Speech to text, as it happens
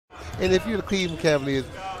And if you're the Cleveland Cavaliers,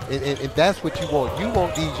 and that's what you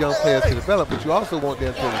want these young players to develop, but you also want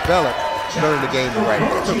them to develop, learn the game the right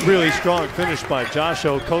way. It's a really strong finish by Josh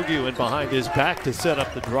Okogie, went behind his back to set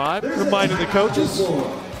up the drive, reminding the coaches,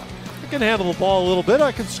 I can handle the ball a little bit,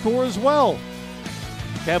 I can score as well.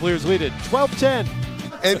 Cavaliers lead it 12-10.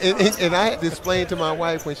 And I had to explain to my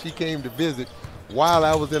wife when she came to visit while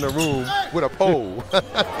I was in a room with a pole.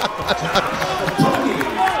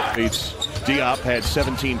 Diop had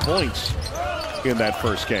 17 points in that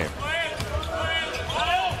first game.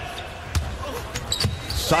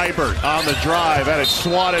 Seibert on the drive, and it's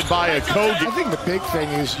swatted by Okogie. I think the big thing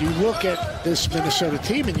is you look at this Minnesota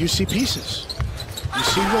team and you see pieces. You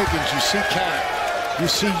see Wiggins, you see Cat, you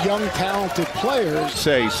see young, talented players.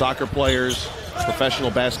 Say soccer players, professional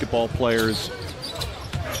basketball players,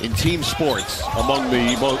 in team sports, among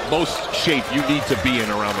the most shape you need to be in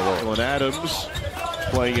around the world. And Adams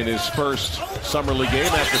playing in his first summer league game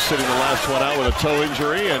after sitting the last one out with a toe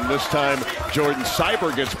injury, and this time Jordan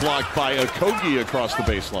Seibert gets blocked by Okogie across the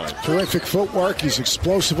baseline. Terrific footwork. He's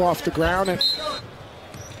explosive off the ground.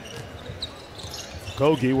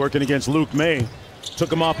 Okogie working against Luke May.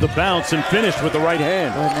 Took him off the bounce and finished with the right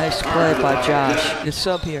hand. Oh, nice play by Josh. The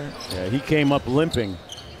sub here. Yeah, he came up limping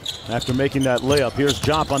after making that layup. Here's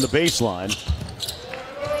Jop on the baseline.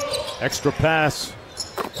 Extra pass.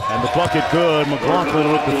 And the bucket good.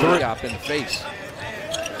 McLaughlin with the three. Up in the face.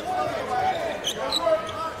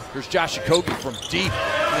 Here's Josh Okogie from deep.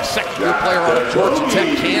 The second-year player on Georgia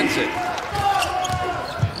Tech cans it.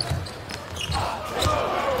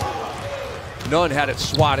 Nunn had it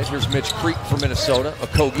swatted. Here's Mitch Creek from Minnesota.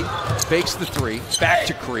 Okogie fakes the three. Back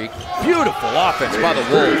to Creek. Beautiful offense by the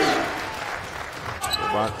Wolves.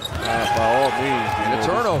 By all means, And a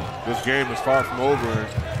turnover. This game is far from over.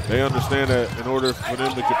 And they understand that in order for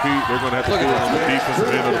them to compete, they're going to have to do it on the defensive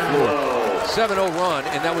end of the floor. 7-0 run,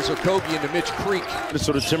 and that was Okogie into Mitch Creek.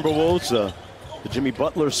 Minnesota Timberwolves, the Jimmy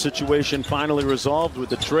Butler situation finally resolved with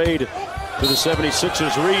the trade to the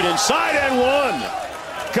 76ers. Reed inside and one.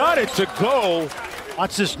 Got it to go.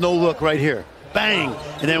 Watch this no look right here. Bang.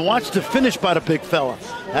 And then watch the finish by the big fella.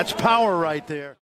 That's power right there.